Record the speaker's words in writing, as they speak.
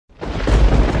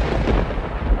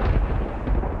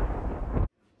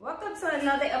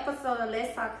another episode of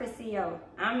Let's Talk KrissyO.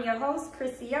 I'm your host,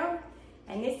 KrissyO,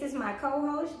 and this is my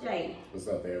co-host, Jay. What's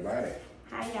up, everybody?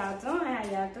 How y'all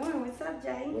doing? What's up,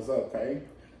 Jay? What's up, Kay?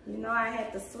 You know I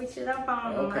had to switch it up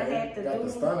on them. Okay. I had to got do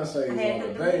the stunner shades on I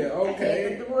today.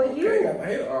 had to do a you. Okay, got the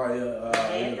hair. Oh, yeah. I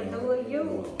had to do a you.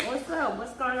 What's up?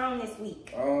 What's going on this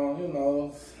week? You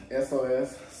know,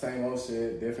 SOS, same old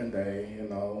shit, different day, you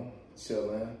know,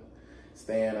 chilling,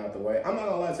 staying out the way. I'm not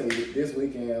gonna lie to you, this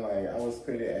weekend, like, I was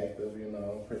pretty active,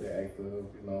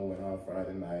 went out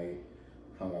Friday night,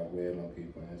 hung out with my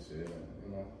people and shit,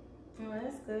 you know. Oh,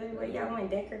 that's good. Where y'all went,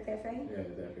 Decker Cafe? Yeah,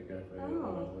 Decker Cafe.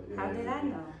 Oh, yeah, how did I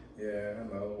know? Yeah,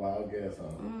 I know, wild guess, huh?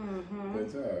 Mm-hmm.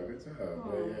 Good job.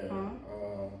 But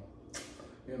yeah,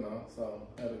 you know, so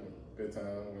had a good time,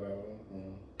 whatever.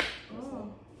 Oh.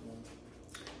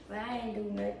 But I ain't do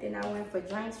nothing. I went for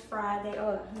drinks Friday.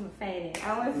 Oh, I'm a fan.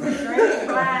 I went for drinks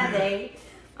Friday.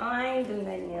 Oh, I ain't do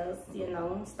nothing else, you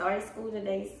know. Started school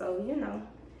today, so, you know,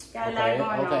 got a lot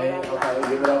going on. Okay,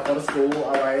 give it up for the school,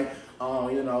 all right.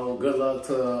 You know, good luck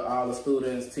to all the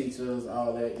students, teachers,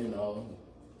 all that, you know.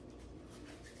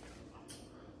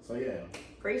 So, yeah.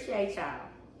 Appreciate y'all.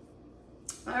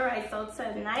 All right, so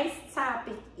tonight's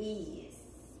topic is,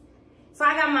 so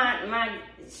I got my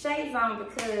shades on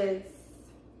because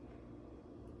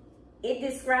it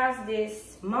describes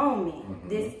this moment,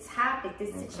 this topic,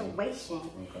 this situation.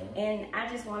 Okay. And I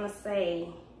just want to say,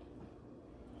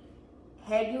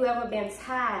 have you ever been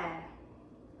tired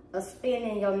of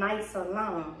spending your nights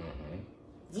alone,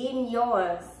 getting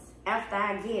yours after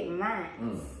I get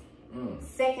mine?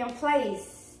 Second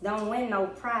place don't win no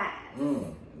prize.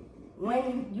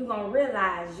 When you gonna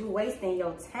realize you wasting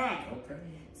your time? Okay.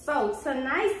 So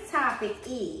tonight's topic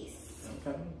is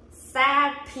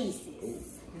side pieces.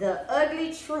 The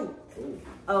ugly truth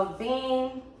of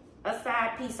being a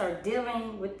side piece or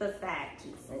dealing with the side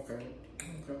piece. Okay.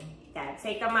 Gotta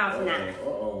take them off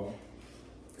now.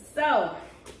 So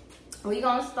we're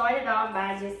gonna start it off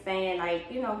by just saying, like,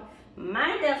 you know,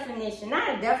 my definition,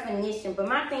 not a definition, but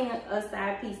my thing of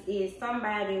side piece is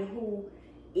somebody who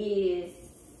is,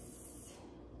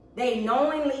 they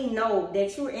knowingly know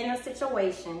that you're in a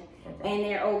situation and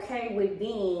they're okay with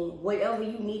being whatever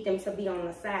you need them to be on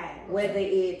the side. Whether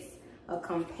it's a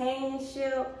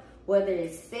companionship, whether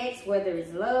it's sex, whether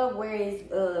it's love, whether it's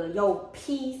your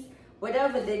peace,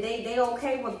 whatever, they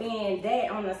okay with being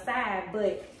that on the side,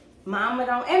 but mama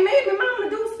don't, and maybe mama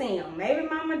do see them.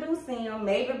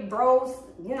 Maybe bros,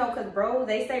 you know, because bros,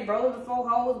 they say bros before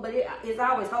hoes, but it's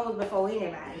always hoes before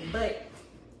anybody. But,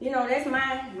 you know, that's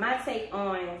my take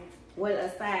on what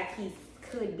a side piece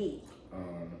could be.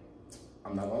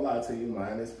 I'm not gonna lie to you,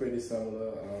 mine is pretty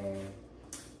similar.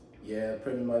 Yeah,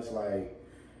 pretty much like,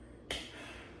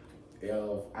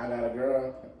 if I got a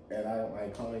girl and I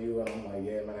like calling you and I'm like,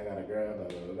 yeah, man, I got a girl, blah,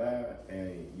 blah, blah, blah,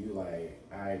 and you like,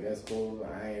 all right, that's cool,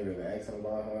 I ain't really asking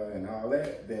about her and all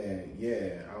that, then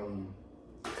yeah, I'm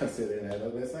considering that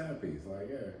a side piece. Like,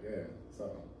 yeah.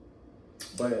 So,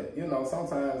 but you know,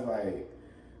 sometimes like,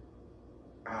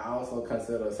 I also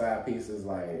consider side pieces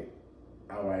like,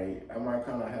 all right, I might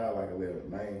kind of have like a little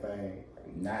main thing,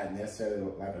 not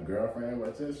necessarily like a girlfriend,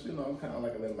 but just, you know, kind of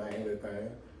like a little main little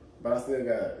thing. But I still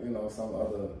got, you know, some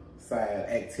other side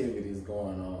activities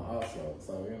going on also.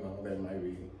 So, you know, that might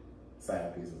be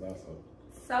side pieces also.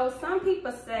 So some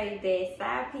people say that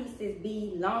side pieces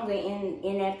be longer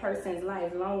in that person's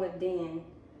life, longer than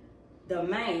the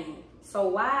main. So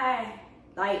why,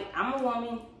 like, I'm a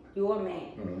woman, you're a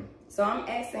man. So I'm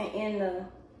asking in the,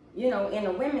 you know, in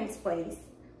the women's place,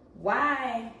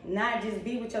 why not just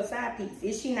be with your side piece?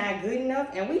 Is she not good enough?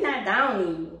 And we not downing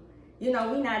you. You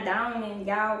know, we not downing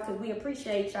y'all because we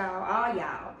appreciate y'all, all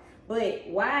y'all. But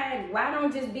why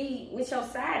don't just be with your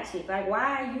side chick? Like,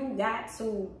 why you got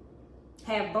to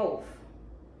have both?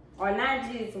 Or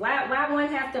not just, why one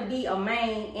have to be a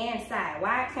main and side?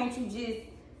 Why can't you just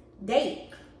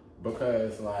date?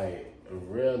 Because, like,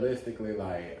 realistically,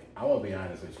 like, I want to be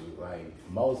honest with you. Like,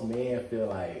 most men feel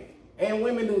like, and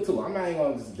women do too. I'm not even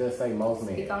going to just say most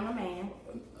men. Speak on the man.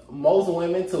 Most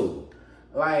women too.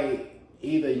 Like,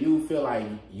 either you feel like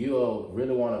you'll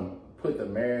really want to put the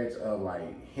marriage of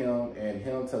like him and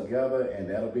him together and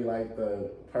that'll be like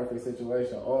the perfect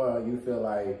situation, or you feel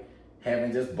like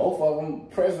having just both of them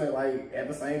present like at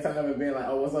the same time and being like,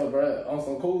 oh, what's up, bro, on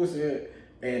some cool shit,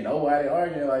 and nobody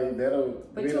arguing, like that'll.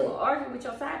 But you'll argue with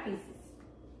your side pieces.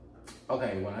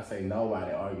 Okay, when I say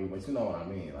nobody argue, but you know what I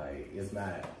mean. Like, it's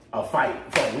not a fight.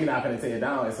 So we not gonna tear it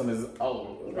down as soon as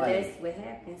But like, that's what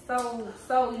happens.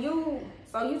 So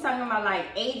you talking about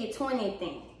like 80-20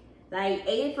 thing. like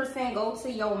 80% go to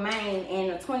your main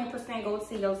and the 20% go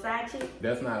to your side chick?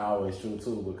 That's not always true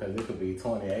too, because it could be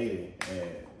 20-80.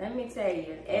 Let me tell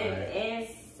you,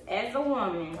 as a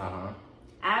woman,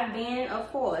 I've been,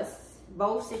 of course,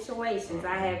 both situations.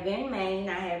 I have been main,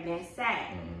 I have been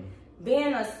side.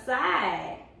 Being a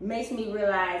side makes me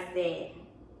realize that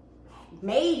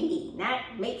made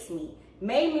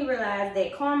me realize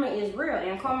that karma is real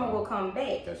and karma will come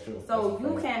back. That's true. So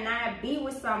you cannot be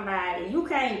with somebody. You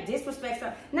can't disrespect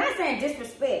somebody. Not saying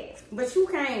disrespect, but you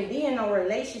can't be in a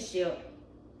relationship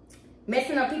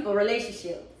messing up people's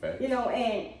relationship. Fact. You know,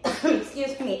 and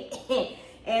excuse me.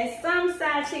 And some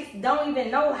side chicks don't even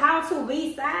know how to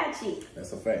be side chicks.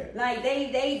 That's a fact. Like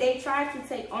they try to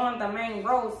take on the main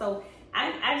role. So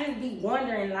I just be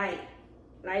wondering like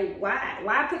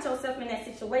why put yourself in that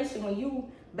situation when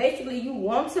you basically you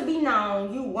want to be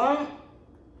known, you want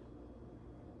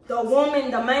the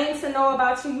woman, the man to know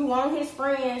about you, you want his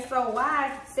friends, so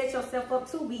why set yourself up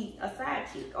to be a side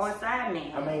chick or a side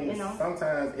man? I mean, you know?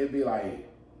 Sometimes it be like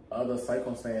other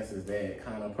circumstances that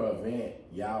kind of prevent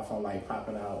y'all from like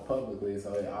popping out publicly,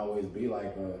 so it always be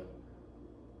like a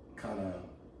kind of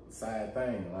side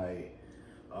thing, like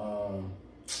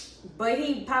but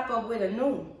he pop up with a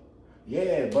new.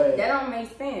 Yeah, but that don't make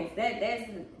sense. That's this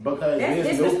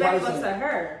disrespectful new person, to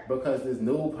her. Because this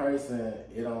new person,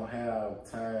 it don't have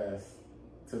ties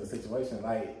to the situation.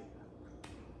 Like,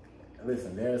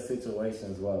 listen, there are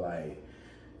situations where like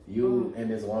you and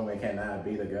this woman cannot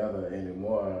be together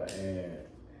anymore, and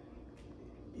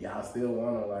y'all still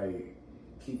wanna like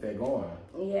keep that going.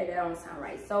 Yeah, that don't sound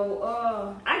right.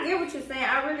 So I get what you're saying.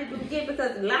 I really do get,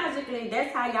 because logically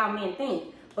that's how y'all men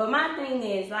think. But my thing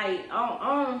is like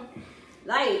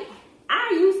like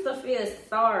I used to feel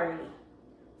sorry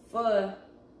for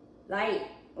like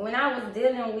when I was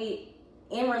dealing with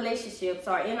in relationships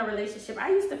or in a relationship,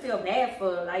 I used to feel bad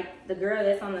for like the girl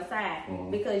that's on the side,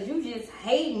 because you just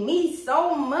hate me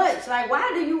so much. Like, why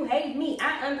do you hate me?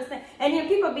 I understand. And then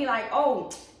people be like,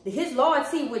 oh, his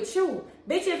loyalty with you.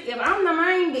 Bitch, if I'm the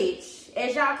main bitch,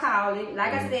 as y'all call it,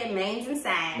 like I said, mains and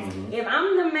sides, if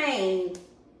I'm the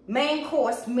main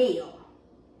course meal,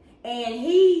 and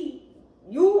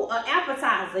you an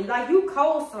appetizer, like you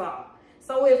coleslaw.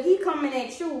 So if he coming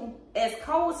at you as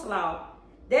coleslaw,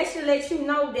 that should let you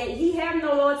know that he have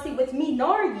no loyalty with me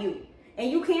nor you.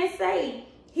 And you can't say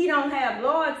he don't have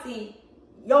loyalty.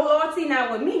 Your loyalty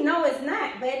not with me. No, it's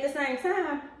not. But at the same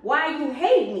time, why you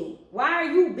hate me? Why are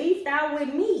you beefed out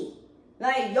with me?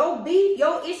 Like, your beef,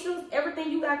 your issues,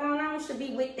 everything you got going on should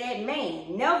be with that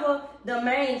man. Never the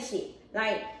main chick.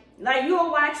 Like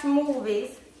you'll watch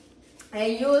movies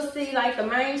and you'll see like the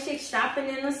main chick shopping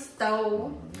in the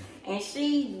store and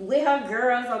she with her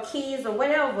girls or kids or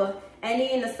whatever, and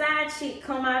then the side chick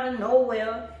come out of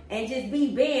nowhere and just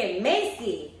be being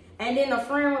messy. And then a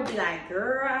friend would be like,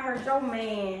 girl, I heard your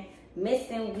man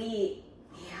messing with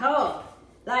her.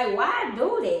 Like, why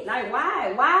do that? Like,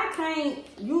 why can't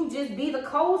you just be the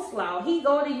coleslaw? He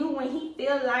go to you when he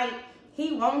feel like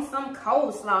he wants some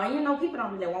coleslaw. And you know, people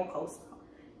don't really want coleslaw.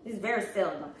 It's very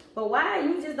seldom. But why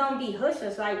you just don't be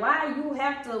hush-hush? Like, why you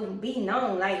have to be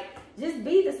known? Like, just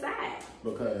be the side.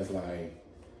 Because, like,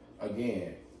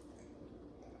 again,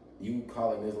 you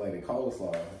calling this lady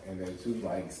coleslaw, and then you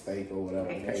like steak or whatever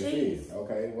the case is.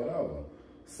 Okay, whatever.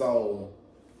 So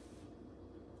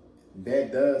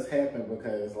that does happen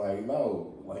because, like,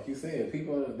 no, like you said,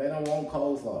 people, they don't want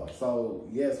coleslaw. So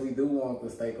yes, we do want the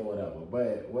steak or whatever.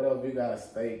 But what if you got a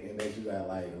steak and then you got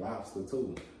like lobster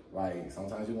too? Like,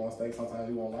 sometimes you want steak, sometimes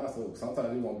you want lobster,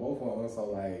 sometimes you want both of them. So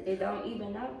like, it don't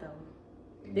even out though,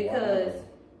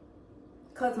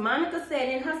 because Monica said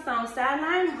in her song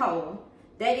 "Sideline Hoe,"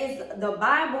 that is the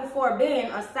Bible for being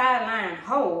a sideline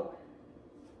hoe.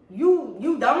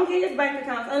 You don't get his bank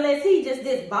accounts unless he just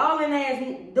this balling ass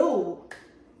dude.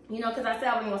 You know, because I said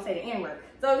I wasn't gonna say the N-word.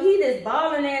 So if he this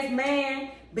balling ass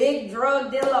man, big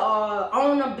drug dealer or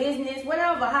own a business,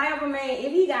 whatever, however, man,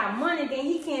 if he got money, then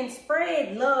he can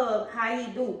spread love how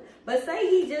he do. But say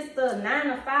he just a 9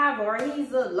 to 5 or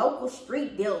he's a local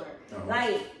street dealer.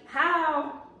 Like,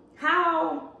 how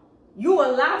you a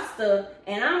lobster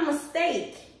and I'm a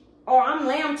steak, or I'm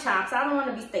lamb chops. I don't want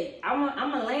to be steak.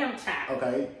 I'm a lamb chop.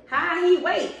 Okay. How he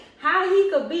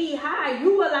could be, how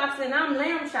you a lobster and I'm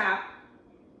lamb chop.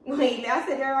 Wait, I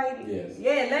said that right? Yes.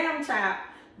 Yeah, lamb chop.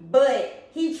 But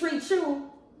he treats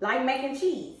you like mac and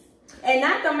cheese. And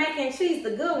not the mac and cheese,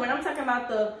 the good one. I'm talking about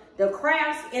the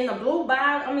crafts in the blue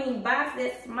box. I mean, box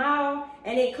that's small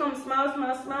and it comes small.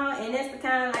 And that's the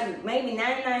kind of like maybe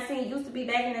 99 cents used to be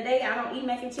back in the day. I don't eat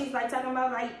mac and cheese like talking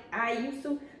about like I used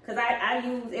to. Because I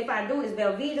use, if I do, it's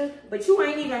Velveeta. But you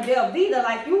ain't even Velveeta.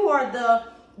 Like, you are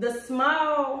the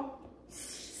small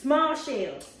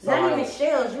shells. So Not even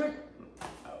shells.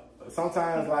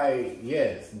 Sometimes, like,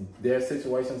 yes, there's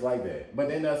situations like that. But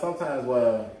then there's sometimes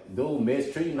where dude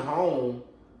mistreating home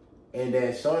and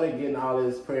then shorty getting all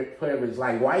this privilege.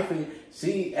 Like, wifey,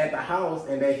 she at the house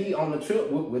and then he on the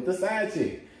trip with the side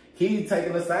chick. He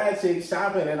taking the side chick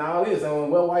shopping and all this.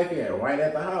 And where wifey at? Right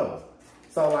at the house.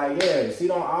 So, like, yeah, she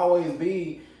don't always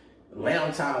be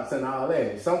lamb chops and all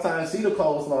that. Sometimes she the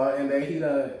coleslaw and then he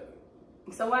the...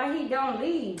 So why he don't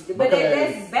leave? But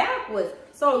that's backwards.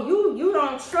 So you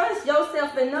don't trust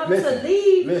yourself enough to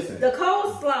leave the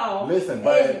coleslaw. Listen,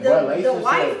 but the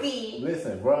wifey.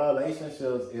 Listen,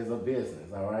 relationships is a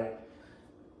business, all right?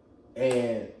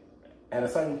 And at a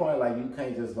certain point, like, you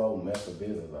can't just go mess the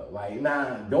business up. Like,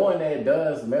 now, doing that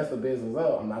does mess the business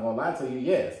up. I'm not gonna lie to you,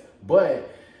 yes. But,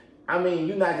 I mean,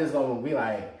 you're not just gonna be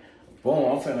like,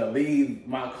 boom, I'm finna leave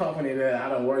my company that I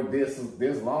done worked this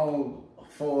long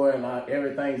for and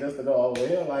everything just to go over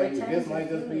here. Like, this might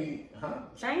just be,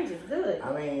 Change is good.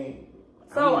 I mean,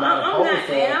 so I'm not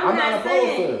saying, and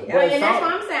that's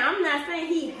what I'm saying. I'm not saying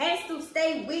he has to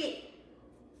stay with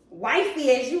wifey,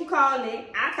 as you call it.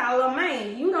 I call her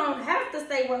man. You don't have to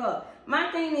stay with her. My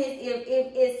thing is,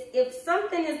 if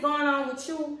something is going on with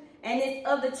you and this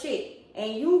other chick,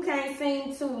 and you can't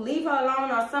seem to leave her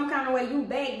alone or some kind of way you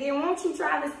back, then won't you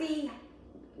try to see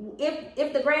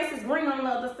if the grass is green on the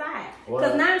other side?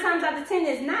 Because 9 times out of 10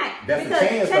 it's not. That's because a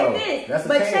chance, check though. this. That's a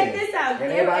but chance. check this out.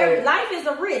 Life is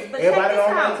a risk. But everybody check this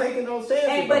don't out. taking those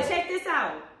chances. But check this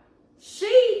out.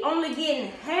 She only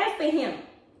getting half of him.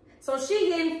 So she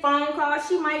getting phone calls.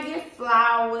 She might get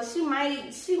flowers. She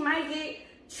might get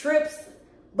trips.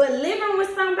 But living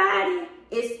with somebody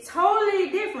is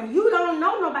totally different. You don't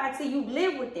know nobody till you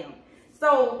live with them.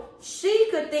 So she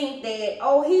could think that,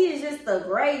 oh, he is just the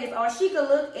greatest. Or she could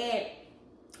look at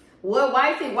what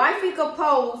wifey could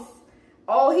post,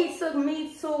 oh, he took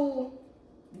me to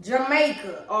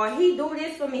Jamaica. Or he do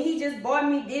this for me. He just bought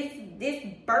me this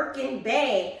Birkin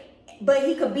bag. But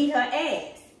he could beat her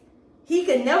ass. He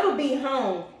could never be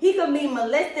home. He could be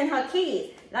molesting her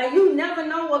kids. Like, you never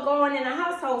know what's going in a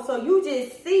household. So you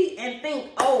just see and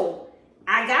think, oh,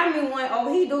 I got me one.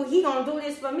 Oh, he gonna do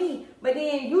this for me. But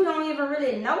then you don't even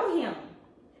really know him.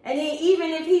 And then even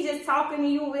if he just talking to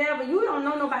you, whatever, you don't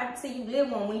know nobody till you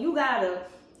live one. When you gotta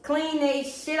clean their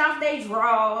shit off their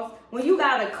drawers, when you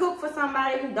gotta cook for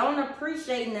somebody who don't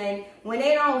appreciate nothing, when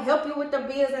they don't help you with the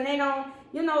bills and they don't,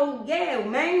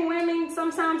 men, women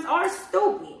sometimes are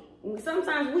stupid.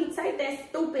 Sometimes we take that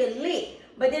stupid lick.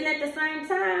 But then at the same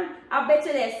time, I bet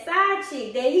you that side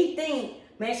chick that he think,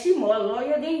 man, she more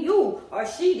loyal than you, or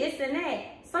she this and that.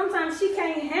 Sometimes she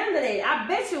can't handle it. I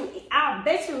bet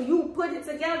you put it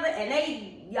together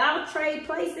and y'all trade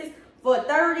places for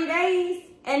 30 days,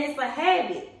 and it's a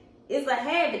habit. It's a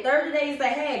habit. 30 days is a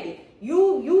habit.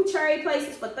 You trade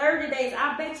places for 30 days.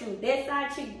 I bet you that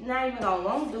side chick not even gonna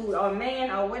want dude or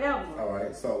man or whatever. All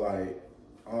right, so like,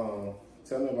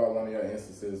 tell me about one of your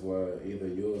instances where either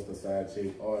you was the side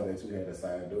chick or that you had a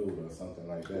side dude or something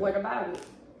like that. What about it?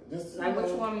 Just like, what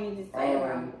you want me to say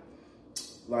about it?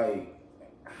 Like,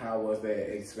 how was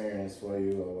that experience for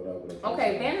you or whatever?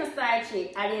 Okay, being a side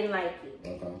chick, I didn't like it.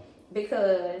 Okay.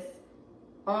 Because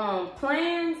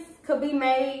plans could be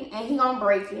made and he gonna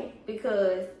break it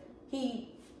because he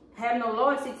have no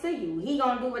loyalty to you. He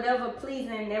gonna do whatever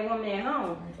pleasing that woman at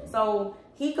home. Okay. So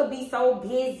he could be so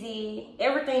busy.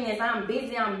 Everything is I'm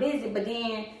busy. But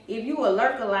then if you a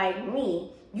lurker like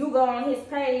me, you go on his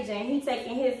page and he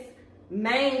taking his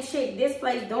main chick this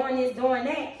place doing this, doing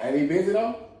that. Ain't he busy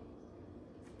though?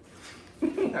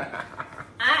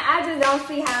 I just don't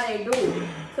see how they do it.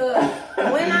 Cause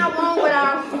when I want what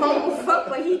I want, fuck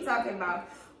what he talking about.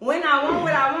 When I want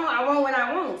what I want what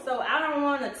I want. So I don't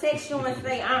want to text you and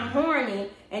say I'm horny,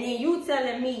 and then you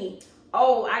telling me,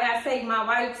 oh, I gotta take my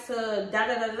wife to da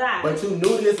da da da. But you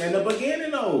knew this in the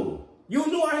beginning though. You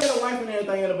knew I had a wife and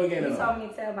everything in the beginning. You told me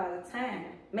to tell by the time.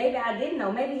 Maybe I didn't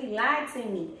know. Maybe he lied to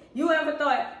me. You ever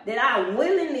thought that I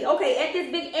willingly, okay, at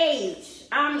this big age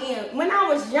I'm in, when I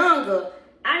was younger,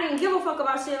 I didn't give a fuck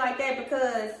about shit like that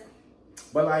because.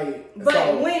 But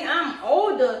when I'm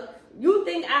older, you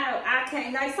think I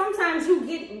can't. Like, sometimes you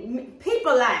get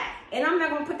people lie. And I'm not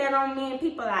going to put that on me and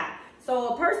people lie. So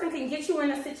a person can get you in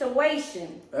a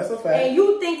situation. That's a fact. And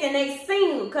you thinking they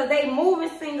single because they moving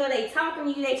single, they talking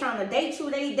to you, they trying to date you,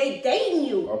 they dating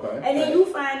you. Okay. And then you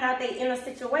find out they in a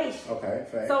situation. Okay,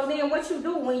 fact. So then what you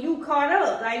do when you caught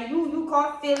up, like you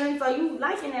caught feelings or you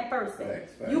liking that person.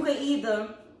 Fact. You could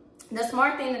either, the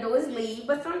smart thing to do is leave,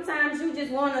 but sometimes you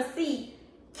just want to see,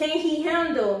 can he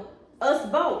handle us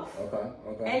both. Okay.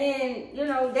 And then, you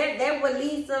know, that what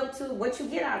leads up to what you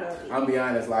get out of it. I'll be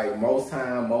honest, like most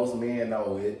men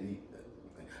know it.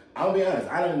 I'll be honest,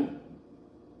 I didn't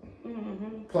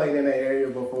played in that area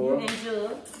before. You been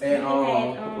judged. And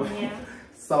yeah.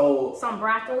 So some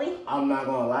broccoli. I'm not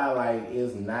gonna lie, like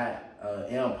it's not an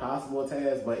impossible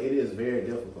task, but it is very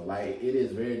difficult. Like it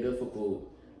is very difficult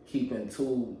keeping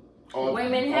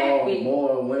women happy.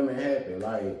 More women happy.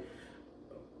 Like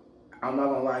I'm not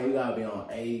gonna lie, you gotta be on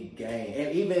a game,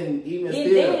 and even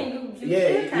still,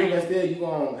 even still, you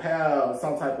gonna have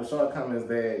some type of shortcomings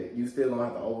that you still gonna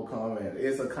have to overcome, and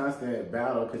it's a constant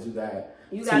battle because you got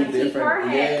to keep her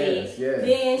happy.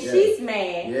 Then she's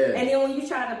mad, and then when you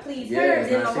try to please her,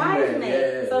 then the wife's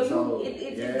mad. So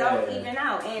it just don't even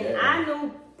out. And I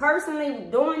knew personally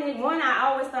doing it. One, I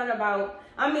always thought about.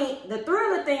 I mean, the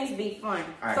thrill of things be fun.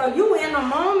 Right. So you in the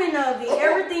moment of it,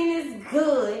 everything is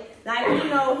good. Like, you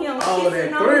know, him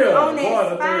kissing on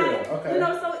that spot. Okay. You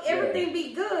know, so everything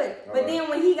be good. But then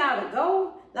when he gotta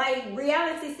go, like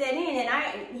reality set in, and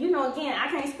I, you know, again, I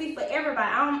can't speak for everybody.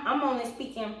 I'm only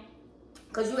speaking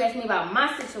because you asked me about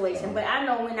my situation. But I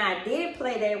know when I did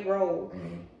play that role,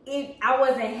 I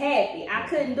wasn't happy. I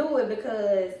couldn't do it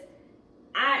because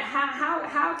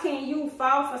how can you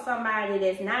fall for somebody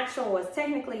that's not yours?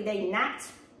 Technically, they not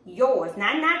yours,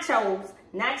 not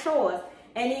yours.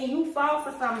 And then you fall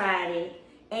for somebody,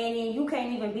 and then you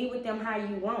can't even be with them how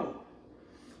you want.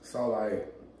 So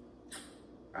like,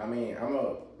 I mean,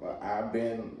 I've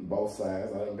been both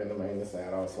sides. I've been the maintenance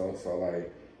side also. So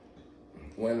like,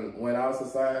 when I was the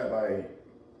side, like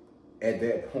at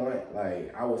that point,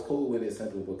 like I was cool with it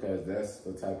simply because that's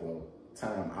the type of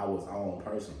time I was on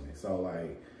personally. So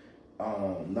like,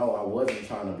 no, I wasn't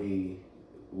trying to be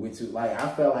with you. Like I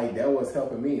felt like that was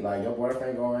helping me. Like your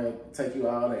boyfriend going to take you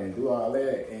out and do all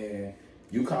that, and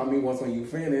you call me once when you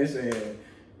finish and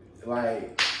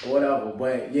like whatever.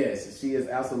 But yes, she is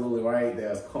absolutely right.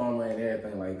 There's karma and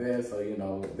everything like that. So you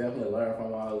know, definitely learn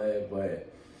from all that.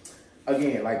 But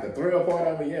again, like the thrill part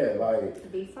of it, like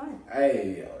it'd be fun.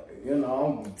 Hey, you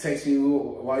know, I'm texting you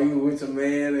while you with your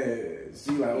man, and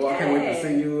she like, well, I can't wait to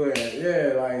see you,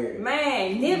 and like.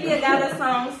 Man, Nivea got a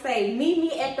song say, "Meet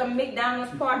me at the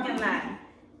McDonald's parking lot."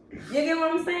 You get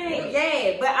what I'm saying?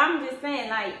 Yeah, but I'm just saying,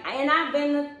 like, and I've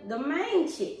been the main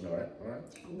chick, right.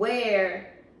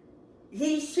 where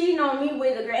he's cheating on me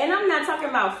with a girl, and I'm not talking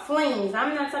about flings.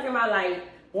 I'm not talking about like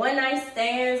one night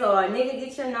stands or a nigga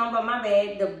get your number. My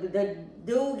bad, the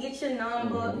dude get your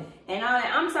number and all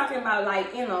that. I'm talking about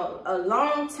like, you know, a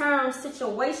long-term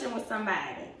situation with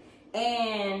somebody.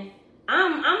 And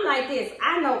I'm like this.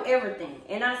 I know everything,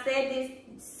 and I said this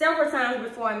several times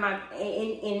before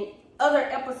in other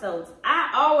episodes.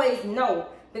 I always know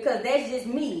because that's just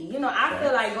me. You know, I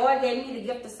feel like God gave me the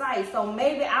gift of sight, so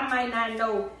maybe I might not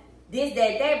know this,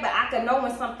 that, but I can know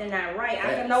when something not right.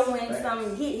 I can know when his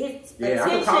attention. I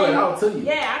can call it out to you.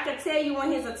 Yeah, I can tell you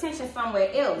when his attention somewhere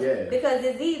else. Yeah. Because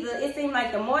it seems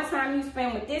like the more time you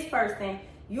spend with this person,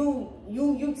 you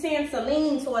tend to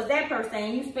lean towards that person,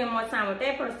 and you spend more time with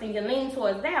that person, you lean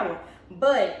towards that one.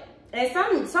 But and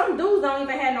some dudes don't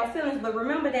even have no feelings. But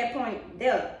remember that point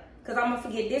there, because I'm gonna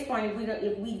forget this point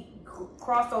if we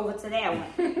cross over to that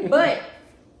one. But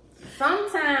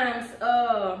sometimes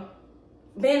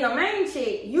being the main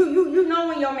chick, you know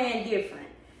when your man different.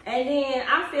 And then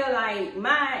I feel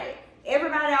like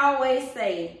everybody always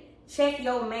say, check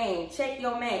your man.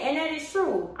 And that is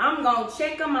true. I'm gonna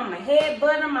check him, I'm gonna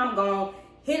headbutt him, I'm gonna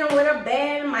hit him with a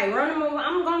bat, I might run him over.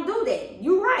 I'm gonna do that.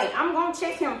 You right, I'm gonna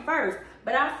check him first.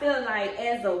 But I feel like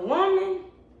as a woman,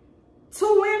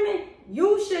 two women,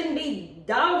 you shouldn't be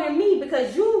dogging me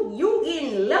because you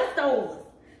getting leftovers.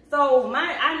 So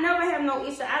I never have no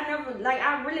issue.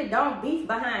 I really don't beef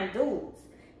behind dudes.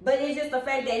 But it's just the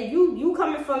fact that if you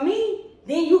coming for me,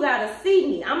 then you gotta see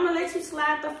me. I'm gonna let you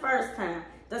slide the first time.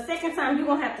 The second time you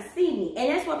gonna have to see me. And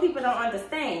that's what people don't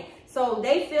understand. So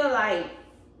they feel like,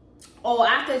 oh,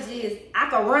 I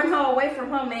could run her away from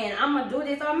her man. I'm gonna do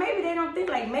this. Or maybe they don't think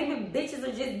like maybe bitches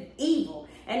are just evil.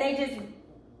 And they just,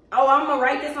 oh, I'm gonna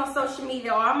write this on social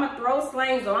media, or I'm gonna throw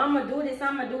slangs, or I'm gonna do this,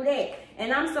 I'm gonna do that.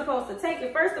 And I'm supposed to take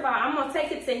it. First of all, I'm gonna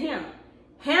take it to him.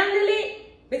 Handle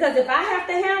it, because if I have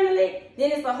to handle it,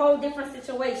 then it's a whole different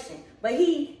situation. But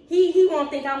he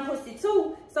won't think I'm pussy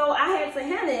too, so I had to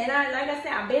handle it. And like I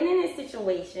said, I've been in this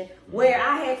situation where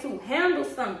I had to handle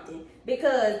something.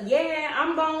 Because, yeah,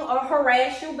 I'm gonna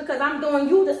harass you because I'm doing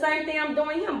you the same thing I'm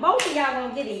doing him. Both of y'all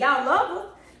gonna get it. Y'all love us.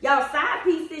 Y'all side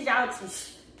pieces, y'all...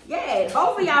 Yeah,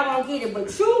 both of y'all gonna get it,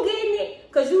 but you getting it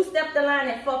because you stepped the line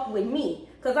and fucked with me.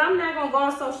 Because I'm not going to go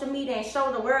on social media and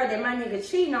show the world that my nigga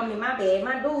cheating on me. My bad.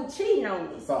 My dude cheating on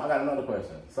me. So I got another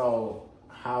question. So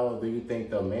how do you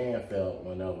think the man felt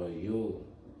whenever you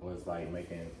was like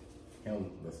making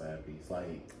him the side piece?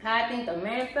 Like, how I think the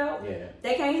man felt? Yeah.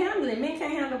 They can't handle it. Men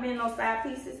can't handle being no side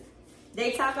pieces.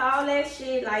 They talk all that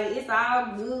shit like it's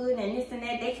all good and this and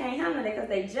that. They can't handle that because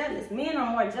they jealous. Men are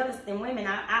more jealous than women,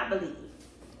 I believe.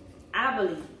 I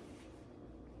believe.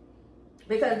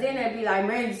 Because then they'd be like,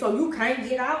 man, so you can't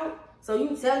get out? So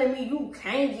you telling me you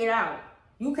can't get out?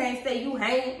 You can't say you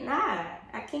ain't? Nah,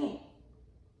 I can't.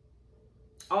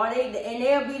 And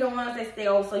they'll be the ones that say,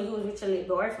 oh, so you was with your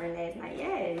little boyfriend last night.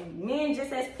 Yeah, men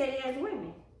just as petty as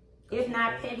women. If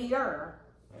not pettier.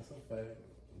 That's a fact.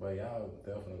 But y'all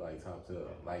definitely like top tier.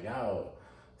 Like y'all,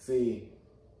 see,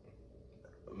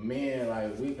 men,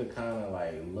 like we could kind of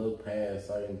like look past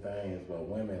certain things, but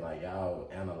women, like y'all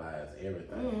analyze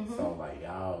everything. So like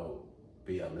y'all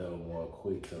be a little more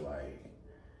quick to like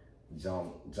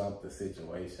jump the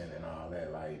situation and all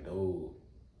that. Like dude,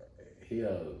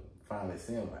 he'll finally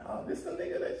see him like, oh, this the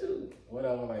nigga that you,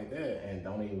 whatever like that, and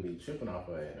don't even be tripping off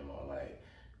of it anymore. Like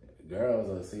girls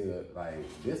will see it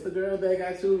like, this the girl that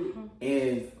got you,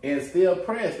 and still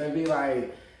pressed and be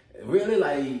like, really,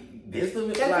 like this the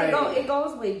like it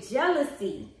goes with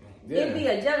jealousy. Yeah. It be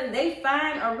a jealousy. They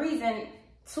find a reason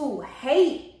to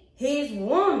hate his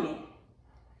woman.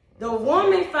 The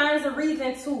woman finds a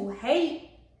reason to hate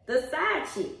the side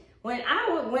chick. When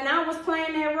I was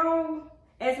playing that role,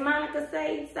 as Monica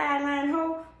say, sideline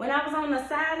hoe, when I was on the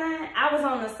sideline, I was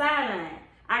on the sideline.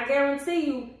 I guarantee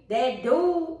you that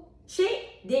dude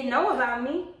chick didn't know about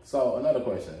me. So another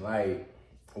question, like,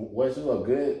 was you a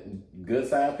good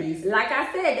side piece? Like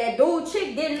I said, that dude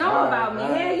chick didn't know about me.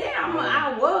 Hell yeah,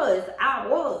 I was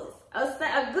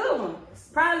a good one.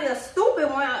 Probably a stupid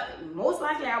one. Most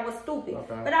likely I was stupid,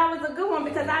 but I was a good one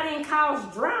because I didn't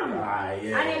cause drama. I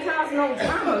didn't cause no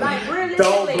drama. Like really,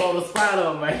 don't blow the spot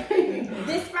up, man.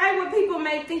 Despite what people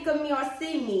may think of me or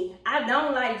see me, I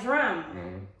don't like drama.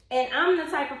 And I'm the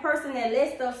type of person that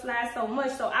lets stuff slide so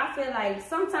much. So I feel like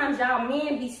sometimes y'all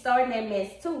men be starting that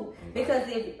mess too. Because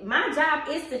if my job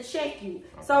is to check you.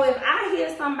 So if I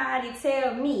hear somebody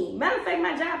tell me, matter of fact,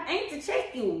 my job ain't to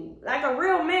check you. Like a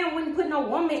real man wouldn't put no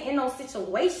woman in no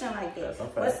situation like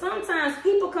that. But sometimes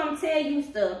people come tell you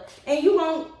stuff and you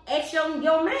gonna ask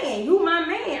your man. You my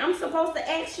man. I'm supposed to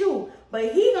ask you.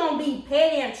 But he gonna be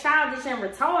petty and childish and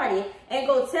retarded and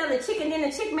go tell the chick, and then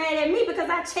the chick mad at me because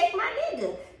I checked my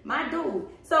nigga. My dude.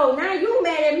 So now you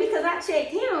mad at me because I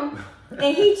checked him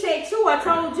and he checked you. I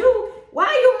told you. Why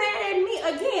are you mad at me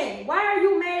again? Why are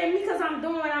you mad at me because I'm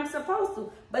doing what I'm supposed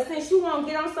to? But since you won't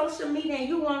get on social media and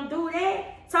you won't do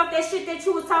that, talk that shit that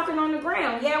you was talking on the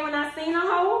ground. Yeah, when I seen a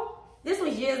hoe, this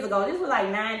was years ago. This was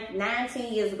like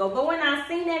 10 years ago. But when I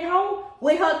seen that hoe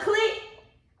with her clique,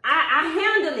 I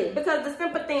handled it because the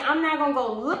simple thing, I'm not going to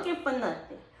go looking for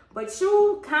nothing. But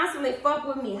you constantly fuck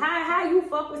with me. How you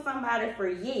fuck with somebody for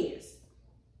years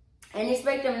and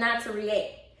expect them not to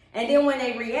react? And then when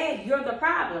they react, you're the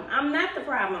problem. I'm not the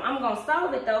problem. I'm going to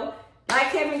solve it though.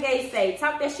 Like Kevin Gates say,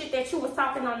 talk that shit that you was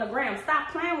talking on the ground.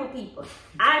 Stop playing with people.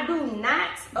 I do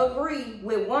not agree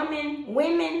with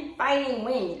women fighting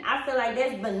women. I feel like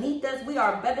that's beneath us. We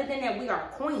are better than that. We are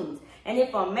queens. And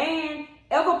if a man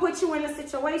ever put you in a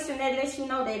situation that lets you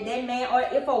know that that man, or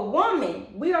if a woman,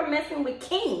 we are messing with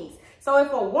kings. So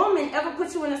if a woman ever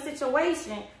puts you in a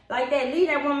situation like that, leave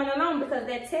that woman alone because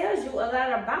that tells you a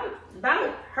lot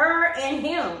about her and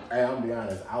him. Hey, I'm gonna be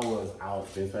honest. I was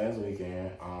out this past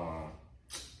weekend.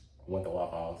 Went to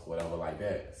Waffle House, whatever like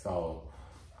that. So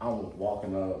I'm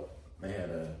walking up. They had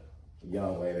a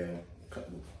young lady.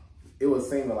 It was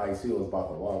seeming like she was about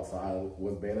to walk. So I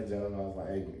was being a gentleman. I was like,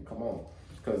 hey, come on.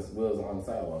 Because we was on the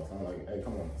sidewalk. So I'm like, hey,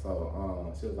 come on.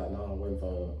 So she was like, no, I'm waiting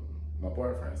for my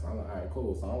boyfriend. So I'm like, all right,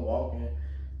 cool. So I'm walking.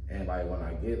 And like when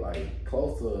I get like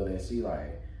close to her, then she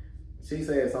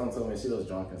said something to me. She was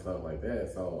drunk and stuff like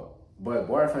that. So, but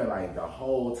boyfriend like the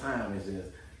whole time is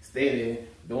just steady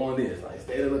doing this, like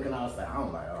steady looking outside.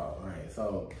 I'm like, oh man.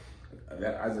 So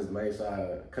I just made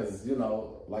sure, cause you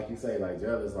know, like you say, like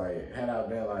jealous. Like had I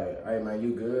been like, hey man,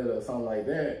 you good or something like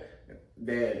that,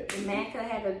 that the man could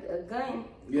have had a gun.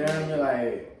 Yeah, I mean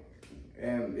like,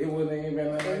 and it wouldn't even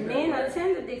been like that. Men are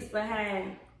tender dicks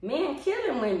behind men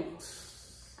killing women.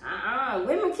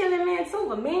 Women killing men too,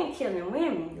 but men killing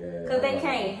women. Because they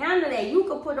can't handle that. You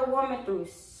could put a woman through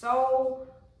so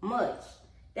much.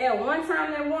 That one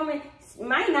time that woman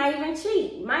might not even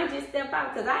cheat. Might just step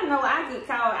out. Because I know I get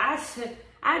caught.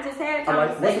 I just had a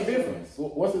conversation. What's the difference?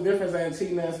 What's the difference in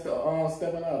cheating and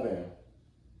stepping out there?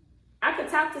 I could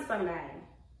talk to somebody.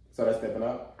 So that's stepping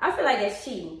up? I feel like that's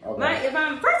cheating. Okay.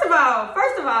 First of all,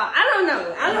 I don't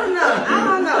know.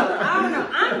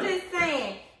 I'm just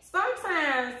saying,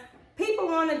 sometimes people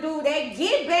want to do that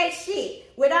get back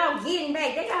shit without getting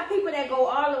back. They got people that go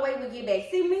all the way with get back.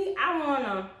 See me,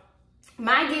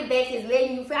 my get back is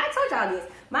letting you feel. I told y'all this.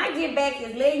 My get back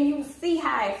is letting you see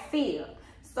how it feels.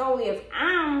 So if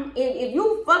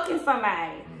you fucking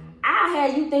somebody, I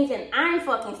have you thinking I'm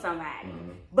fucking somebody.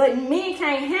 But men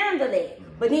can't handle that.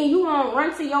 But then you won't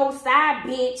run to your side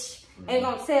bitch and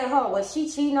gonna tell her, well, she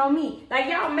cheating on me. Like,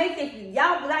 y'all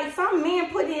like some men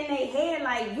put it in their head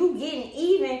like you getting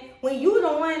even when you the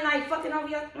one like fucking over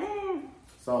your man.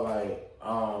 So like,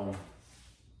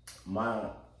 my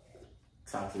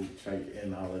toxic trait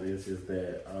in all of this is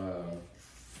that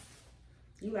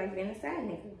you like being a side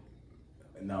nigga.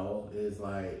 No, it's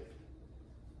like,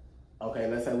 okay,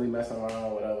 let's say we messing around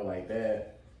or whatever like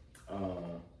that.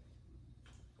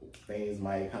 Things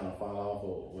might kind of fall off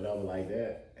or whatever like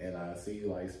that, and I see you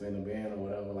like spin a bin or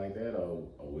whatever like that, or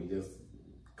we just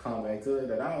come back to it,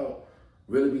 that I'll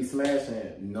really be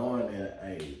smashing knowing that,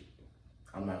 hey,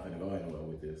 I'm not gonna go anywhere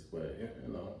with this, but you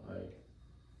know, like,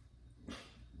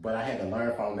 but I had to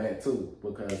learn from that too,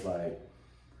 because like,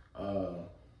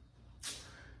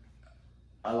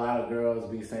 a lot of girls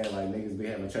be saying like niggas be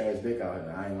having trash dick out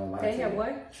here. I ain't gonna lie to you. They have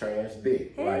what? Trash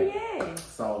dick. Hell like, yeah.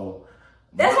 So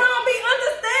that's why I don't be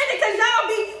understanding, because y'all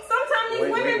be, sometimes these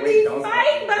women be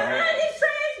fighting behind this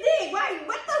trash dick. Like,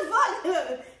 what the fuck?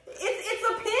 It's a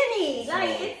penny. So,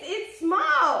 like, it's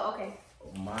small. Okay.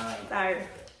 Sorry.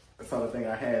 So the thing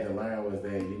I had to learn was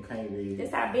that you can't be.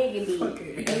 This how big it be.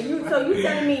 And so you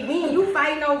telling me, being you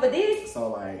fighting over this?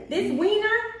 So like. This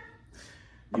wiener?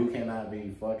 You cannot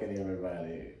be fucking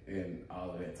everybody and all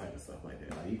of that type of stuff like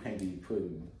that. Like, you can't be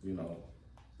putting, you know,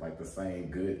 like the same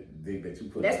good dick that you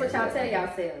put. That's what y'all tell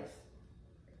yourselves.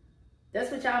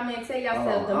 That's what y'all men tell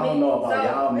yourselves. I don't know about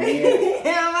y'all men.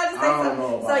 I'm about to say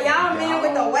so y'all men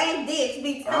with the whack dicks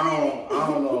be telling. I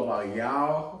don't know about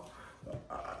y'all.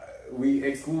 We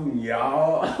excluding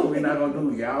y'all. We're not gonna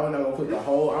do y'all. We're not gonna put the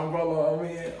whole umbrella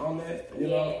on that. You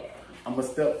know. I'm gonna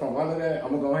step from under that. I'm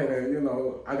gonna go ahead and, you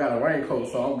know, I got a raincoat,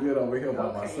 so I'm good over here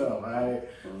by myself. All right.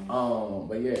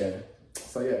 But yeah.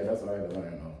 So yeah, that's what I had to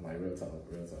learn though. Like, real talk.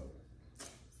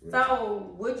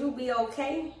 So would you be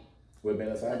okay with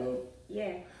being a side dude?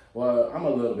 Yeah. Well, I'm a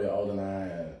little bit older now,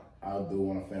 and I do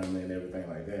want a family and everything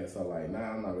like that. So like, nah,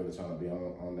 I'm not really trying to be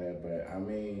on that. But I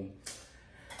mean,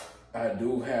 I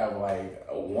do have like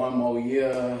one more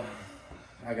year.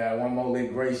 I got one more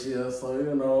late grace year, so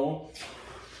you know.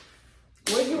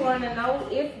 Would you want to know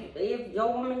if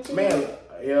your woman cheated? Man,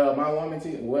 yeah, my woman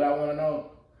cheated. What I want to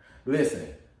know?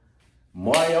 Listen,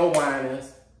 Mario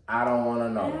Winans, I don't want to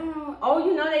know. Oh,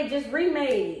 you know they just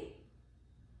remade it.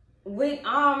 With,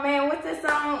 oh man, what's the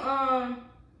song?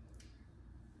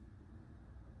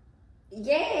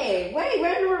 Yeah, wait,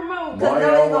 where's the remote?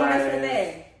 Mario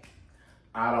Winans,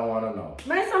 I don't want to know.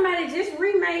 Man, somebody just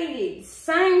remade it.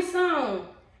 Same song.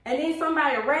 And then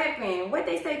somebody rapping. What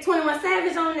they say, 21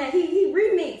 Savage on that. He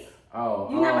remixed. Oh.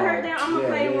 You never heard that? I'm going to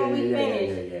play it when we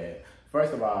finish. Yeah.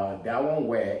 First of all, that one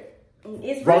whack.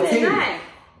 It's really not.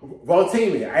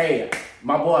 Rotimi. Hey,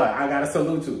 my boy, I got to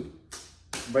salute you.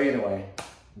 But anyway,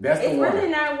 that's the one. It's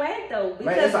really not whack though.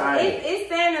 Because it's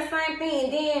saying the same thing.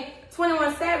 And then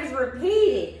 21 Savage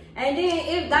repeated. And then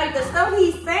it like the stuff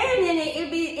he's saying in it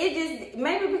just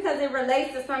maybe because it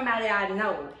relates to somebody I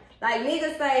know. Like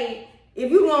niggas say, if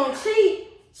you gonna cheat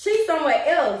somewhere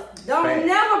else. Don't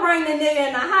never bring the nigga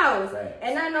in the house. Facts.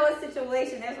 And I know a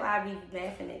situation, that's why I be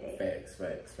laughing at that.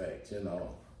 Facts, you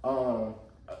know.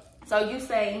 So you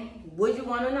say, would you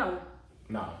wanna know?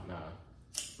 Nah.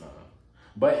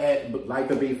 But like,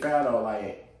 to be fair though,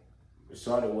 like,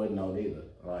 shorty wouldn't know neither.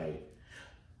 Like,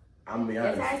 I'm gonna be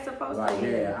honest. That's how it's supposed like, to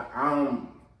be. Yeah,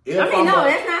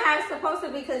 that's not how it's supposed to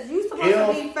be, because you're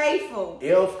supposed to be faithful.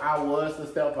 If I was to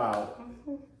step out,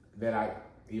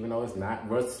 even though it's not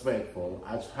respectful,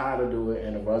 I try to do it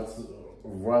in a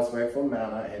respectful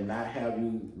manner and not have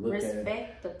you looking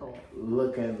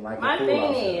like my a fool.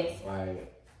 thing is, like,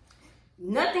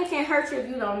 nothing can hurt you if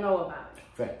you don't know about it.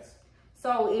 Facts.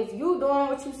 So if you doing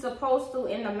what you're supposed to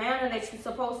in the manner that you're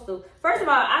supposed to, first of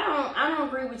all, I don't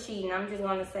agree with cheating. I'm just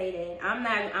gonna say that I'm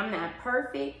not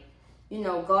perfect. You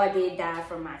know, God did die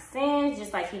for my sins,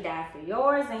 just like He died for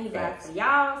yours, and He died for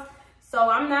y'all's. So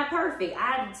I'm not perfect.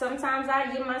 Sometimes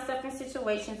I get myself in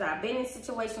situations. I've been in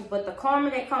situations, but the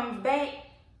karma that comes back,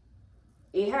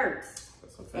 it hurts.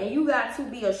 And you got to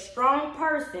be a strong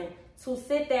person to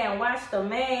sit there and watch the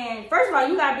man. First of all,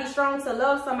 you gotta be strong to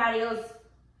love somebody else,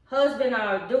 husband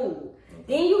or dude.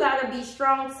 Then you gotta be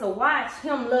strong to watch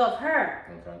him love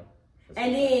her. Okay.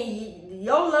 And then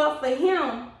your love for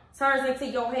him turns into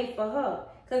your hate for her.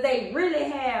 Because they really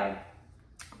have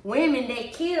women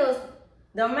that kills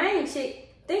the main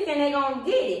chick thinking they gonna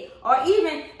get it. Or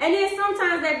even, and then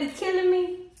sometimes they be killing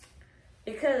me.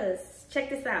 Because, check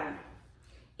this out.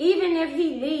 Even if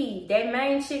he leave, that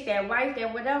main chick, that wife,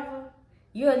 that whatever,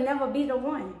 you'll never be the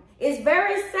one. It's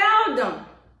very seldom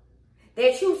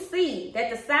that you see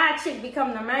that the side chick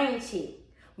become the main chick.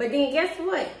 But then guess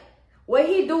what? What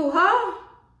he do her,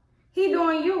 he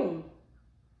doing you.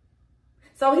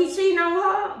 So he cheating on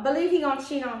her, believe he gonna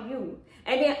cheat on you.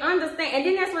 And then understand, and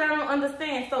then that's what I don't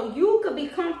understand. So you could be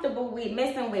comfortable with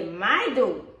messing with my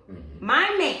dude, my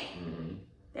man.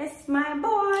 That's my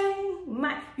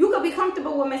boy. You could be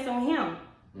comfortable with messing with him.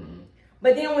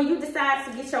 But then when you decide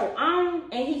to get your own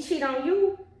and he cheat on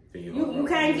you, you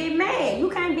can't get mad. You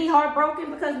can't be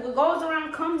heartbroken because what goes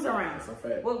around comes around. That's a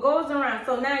fact. What goes around.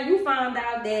 So now you found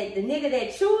out that the nigga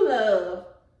that you love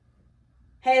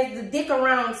has the dick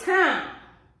around town.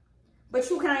 But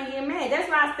you can't get mad. That's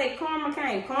why I say karma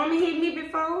came. Karma hit me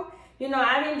before. You know,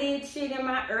 I done did shit in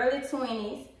my early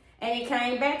 20s. And it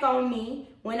came back on me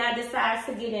when I decided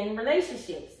to get in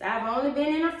relationships. I've only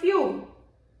been in a few.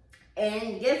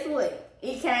 And guess what?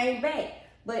 It came back.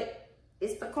 But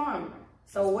it's the karma.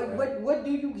 So what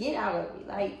do you get out of it?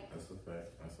 Like, that's a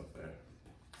fact. That's a fact.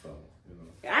 So, you know.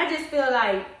 I just feel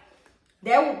like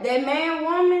that man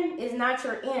woman is not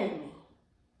your enemy.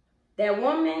 That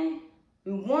woman's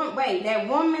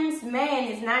man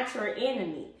is not your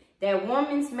enemy. That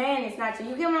woman's man is not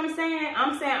you. Get what I'm saying?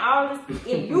 I'm saying all this.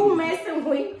 If you messing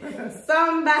with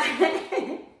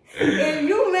somebody, if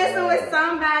you messing with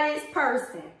somebody's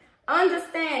person,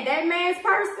 understand that man's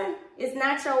person is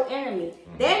not your enemy.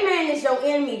 That man is your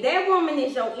enemy. That woman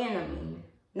is your enemy.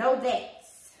 Know that.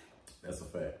 That's a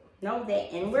fact. Know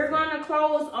that. And we're gonna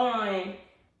close on.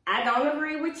 I don't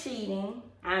agree with cheating.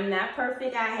 I'm not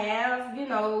perfect. I have,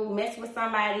 messed with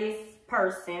somebody's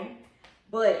person.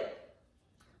 But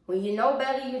when you know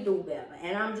better, you do better.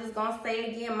 And I'm just going to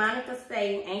say again, Monica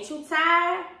say, ain't you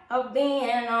tired of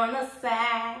being on the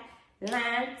side?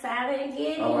 Line tired of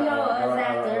getting yours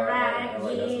after I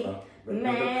get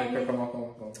mad.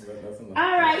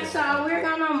 All right, y'all. We're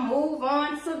going to move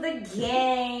on to the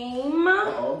game.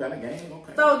 Oh, got a game?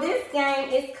 Okay. So this game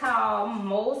is called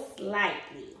Most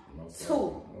Likely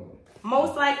To.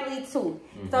 Most likely to.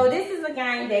 So this is a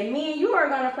game that me and you are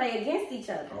going to play against each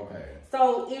other. Okay.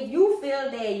 So if you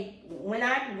feel that when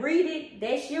I read it,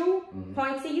 that's you,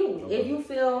 point to you. Okay. If you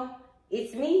feel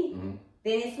it's me,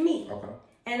 then it's me. Okay.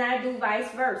 And I do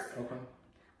vice versa. Okay.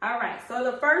 All right. So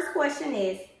the first question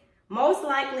is, most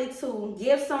likely to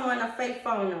give someone a fake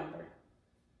phone number.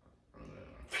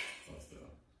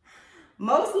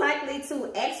 Most likely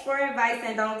to ask for advice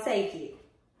and don't take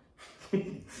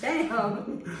it.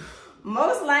 Damn.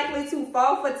 Most likely to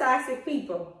fall for toxic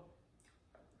people.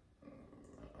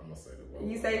 I'm gonna say the both.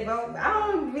 You say both?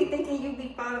 I don't be thinking you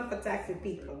be falling for toxic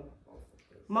people.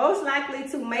 Most likely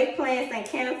to make plans and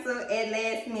cancel at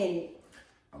last minute.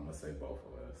 I'm gonna say both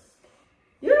of us.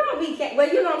 You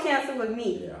don't cancel with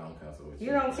me. Yeah, I don't cancel with you.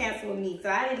 You don't cancel with me, so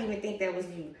I didn't even think that was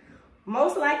you.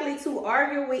 Most likely to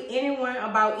argue with anyone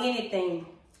about anything.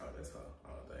 Oh, that's her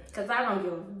all day. Cause I don't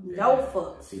give no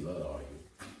fuck. She love to argue.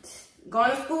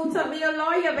 Going to school to be a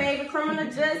lawyer, baby. Criminal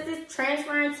justice,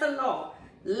 transferring to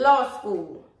law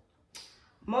school.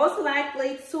 Most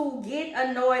likely to get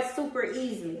annoyed super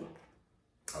easily.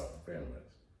 Oh, very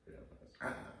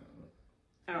much.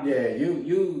 Yeah,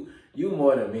 you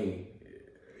more than me.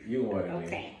 You more than me.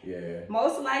 Okay. Yeah.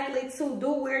 Most likely to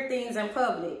do weird things in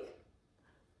public.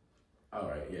 All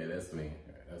right. Yeah, that's me.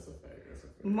 That's a fact. That's a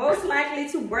fact. Most likely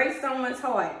to break someone's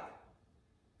heart.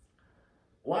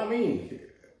 Why me?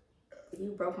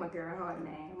 You broke my girl heart,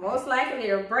 man. Most likely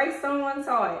to break someone's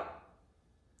heart.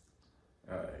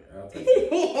 All right, I'll take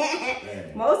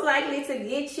it. Most likely to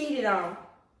get cheated on.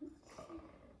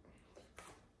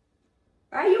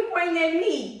 Why are you pointing at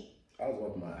me? I was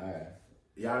wiping my eye.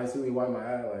 Y'all didn't see me wipe my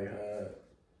eye like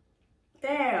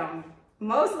Damn.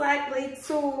 Most likely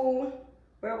to,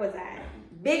 where was I?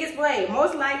 Biggest player.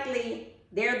 Most likely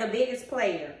they're the biggest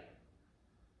player.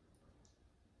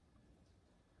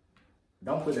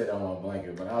 Don't put that on my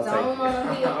blanket, but I'll take it. Don't want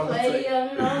to be a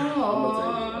player no more.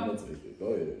 I'm gonna take it. Go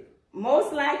ahead.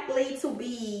 Most likely to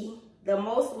be the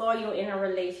most loyal in a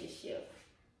relationship.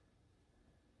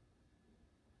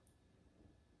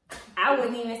 I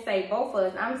wouldn't even say both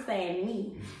of us. I'm saying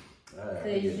me.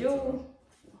 Because you.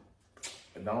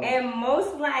 And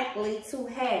most likely to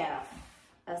have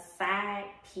a side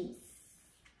piece.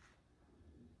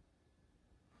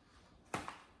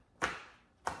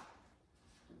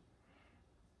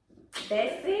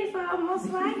 That's it for most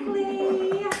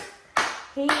likely.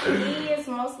 He is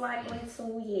most likely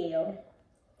to, yeah.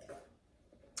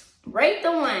 Rate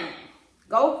the wine.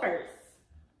 Go first.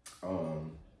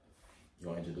 You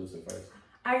want to introduce it first?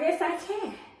 I guess I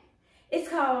can. It's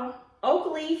called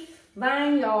Oak Leaf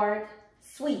Vineyard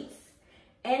Sweets.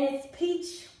 And it's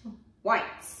peach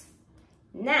whites.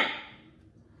 Now,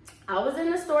 I was in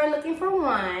the store looking for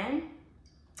wine.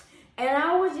 And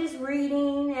I was just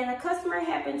reading. And a customer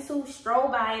happened to stroll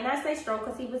by. And I say stroll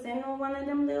because he was in one of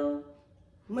them little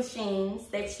machines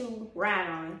that you ride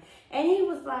on. And he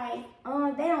was like,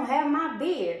 they don't have my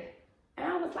beer. And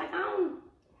I was like, I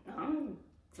don't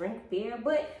drink beer.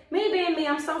 But me being me,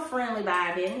 I'm so friendly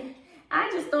vibing.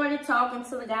 I just started talking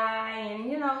to the guy, and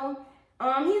he's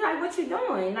like, what you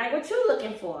doing? Like, what you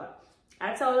looking for?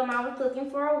 I told him I was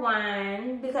looking for a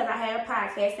wine because I had a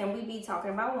podcast and we be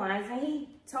talking about wines. And he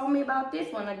told me about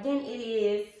this one. Again, it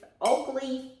is Oak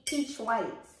Leaf Peach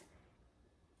Whites.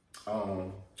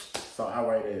 So I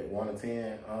rated 1 to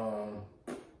 10. I'm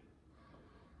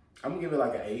gonna give it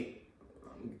like an 8.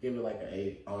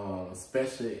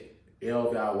 Especially if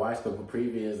y'all watched the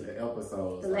previous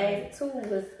episodes. The last two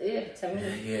was it to me.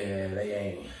 Yeah, they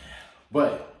ain't.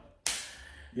 But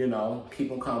keep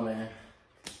them coming.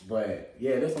 But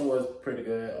yeah, this one was pretty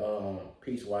good.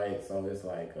 Peach white, so it's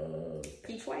like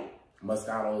peach white,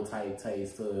 Moscato type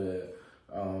taste to it.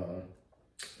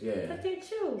 Yeah. Look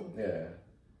at you. Yeah.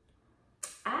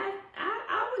 I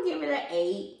would give it an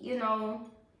 8.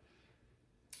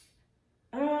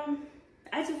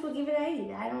 I just would give it an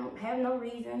 8. I don't have no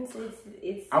reasons.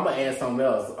 It's. I'm gonna add something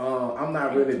else. I'm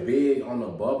not really big on the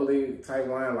bubbly type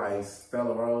wine like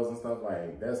Stella Rose and stuff.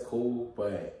 Like that's cool,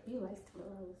 but you like Stella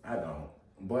Rose. I don't.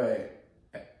 But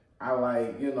I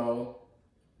like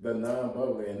the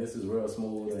non-bubbly, and this is real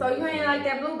smooth. So you ain't like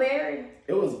that blueberry?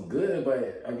 It was good,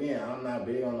 but again, I'm not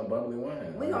big on the bubbly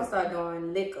wine. We gonna start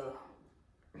doing liquor.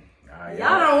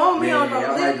 Y'all don't want me on the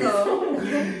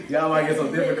liquor. Y'all might get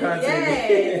some different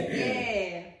content.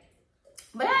 Yeah.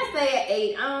 But I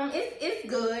say an 8. It's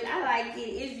good. I like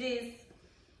it.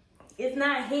 It's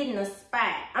not hitting a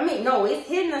spot. I mean, no, it's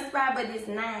hitting a spot, but it's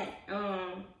not.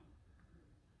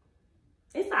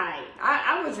 It's alright.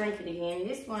 I would drink it again.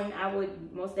 This one I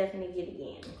would most definitely get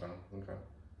again. Okay.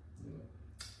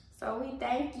 So we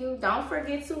thank you. Don't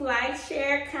forget to like,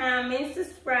 share, comment,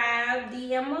 subscribe,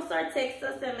 DM us or text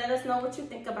us and let us know what you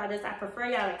think about us. I prefer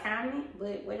y'all to comment,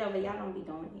 but whatever, y'all don't be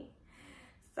doing it.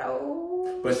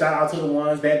 So. But shout out to the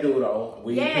ones that do though.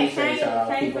 We appreciate y'all.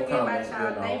 Can't forget about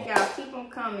y'all. Thank y'all. Keep them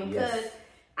coming because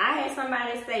I had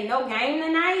somebody say no game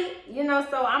tonight.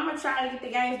 So I'm gonna try to get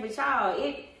the games, but y'all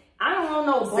I don't want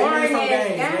no boring ass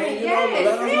games.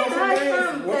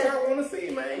 What y'all want to see,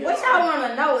 man? What y'all want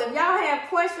to know? If y'all have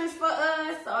questions for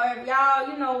us, or if y'all,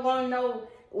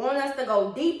 want us to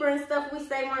go deeper and stuff, we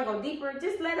say want to go deeper,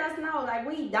 just let us know. Like,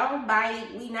 we don't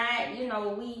bite. We not,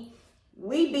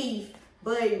 we beef,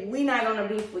 but we not gonna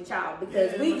beef with y'all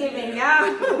because we giving y'all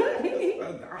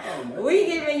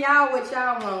what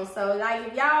y'all want. So like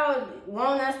if y'all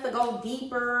want us to go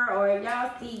deeper or if y'all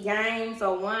see games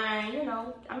or wine,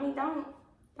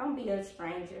 don't be a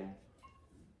stranger.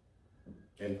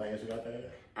 Anything else you got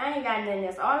there? I ain't got nothing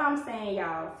else. All I'm saying,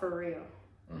 y'all, for real.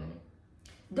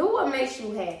 Do what makes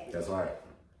you happy. That's right.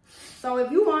 So if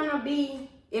you love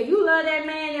that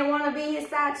man and wanna be his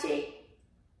side chick,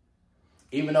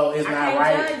 even though it's not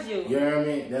right, judge you. You know what I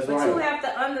mean? That's right. But you have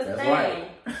to understand. That's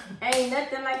right. Ain't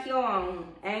nothing like your own.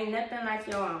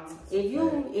 If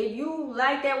you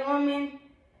like that woman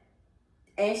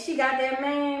and she got that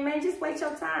man, just wait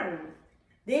your turn.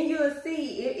 Then you'll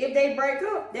see if they break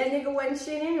up, that nigga wasn't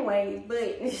shit anyways.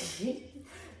 But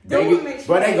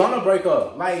they gonna break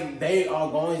up. Like they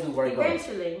are going to break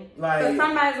eventually. Up. Like because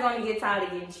somebody's gonna get tired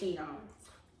of getting cheated on.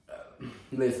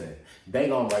 Listen, they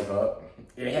gonna break up.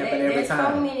 It happen every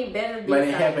time. So many better but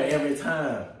it happen every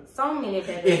time. So many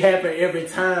better. It happen every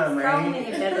time, man. So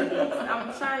many better bits.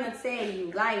 I'm trying to tell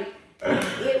you, like,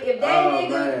 if that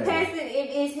nigga passing,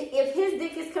 if his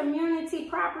dick is community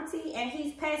property and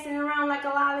he's passing around like a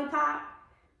lollipop.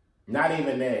 Not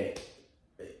even that.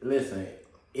 Listen,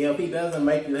 if he doesn't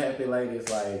make you happy, like it's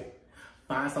like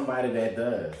find somebody that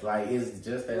does. Like it's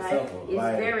just that simple. It's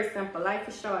very simple. Life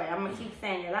is short. I'm gonna keep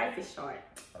saying that life is short.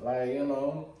 Like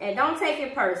and don't take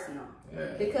it personal.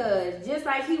 Yeah. Because just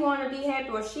like he want to be happy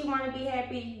or she want to be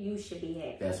happy, you should be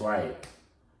happy. That's right.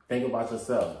 Think about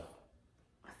yourself.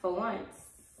 For once.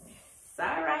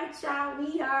 All right, y'all.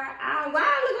 We are. Why I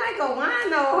look like a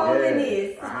wino holding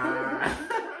this?